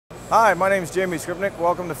Hi, my name is Jamie Skripnik.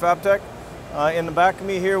 Welcome to FabTech. In the back of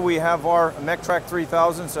me here we have our MechTrac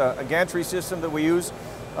 3000, a gantry system that we use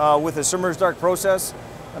with a submerged arc process.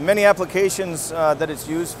 Many applications that it's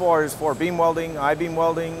used for is for beam welding, I-beam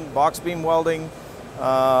welding, box beam welding,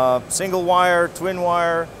 single wire, twin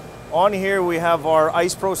wire. On here we have our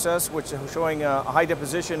ice process, which is showing a high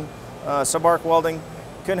deposition sub-arc welding.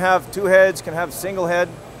 Can have two heads, can have single head.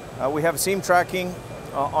 We have seam tracking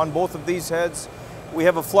on both of these heads. We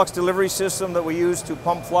have a flux delivery system that we use to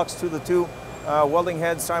pump flux to the two welding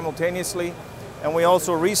heads simultaneously. And we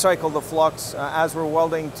also recycle the flux as we're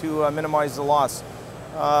welding to minimize the loss.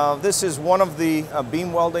 This is one of the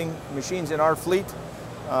beam welding machines in our fleet.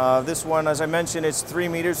 This one, as I mentioned, it's 3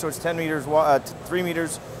 meters, so it's 10 meters, 3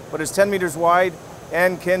 meters, but it's 10 meters wide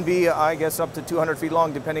and can be, I guess, up to 200 feet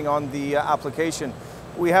long depending on the application.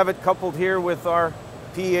 We have it coupled here with our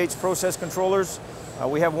PEH process controllers.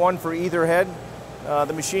 We have one for either head.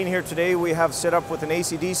 The machine here today we have set up with an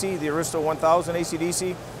AC/DC, the Aristo 1000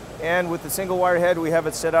 AC/DC, and with the single wire head we have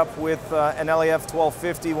it set up with an LAF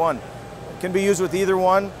 1251. It can be used with either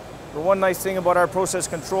one. The one nice thing about our process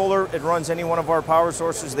controller, it runs any one of our power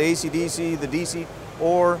sources, the AC/DC, the DC,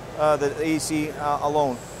 or the AC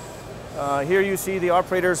alone. Here you see the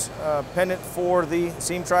operator's pendant for the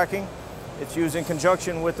seam tracking. It's used in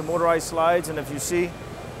conjunction with the motorized slides, and if you see,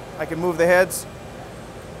 I can move the heads.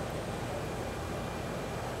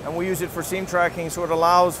 And we use it for seam tracking, so it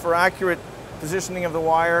allows for accurate positioning of the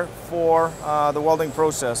wire for the welding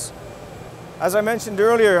process. As I mentioned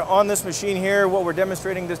earlier, on this machine here, what we're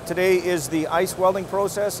demonstrating today is the ICE welding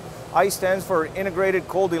process. ICE stands for Integrated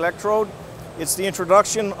Cold Electrode. It's the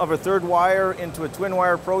introduction of a third wire into a twin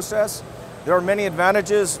wire process. There are many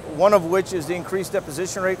advantages, one of which is the increased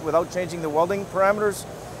deposition rate without changing the welding parameters.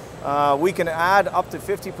 We can add up to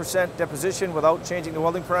 50% deposition without changing the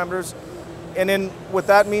welding parameters. And then what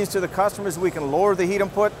that means to the customers, we can lower the heat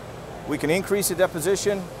input, we can increase the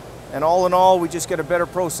deposition, and all in all, we just get a better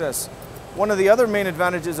process. One of the other main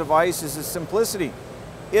advantages of ICE is the simplicity.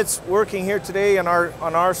 It's working here today on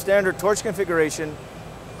our standard torch configuration,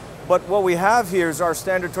 but what we have here is our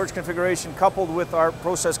standard torch configuration coupled with our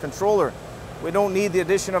process controller. We don't need the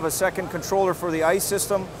addition of a second controller for the ICE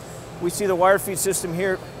system. We see the wire feed system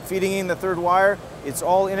here feeding in the third wire. It's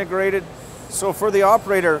all integrated. So for the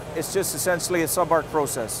operator, it's just essentially a sub-arc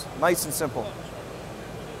process. Nice and simple.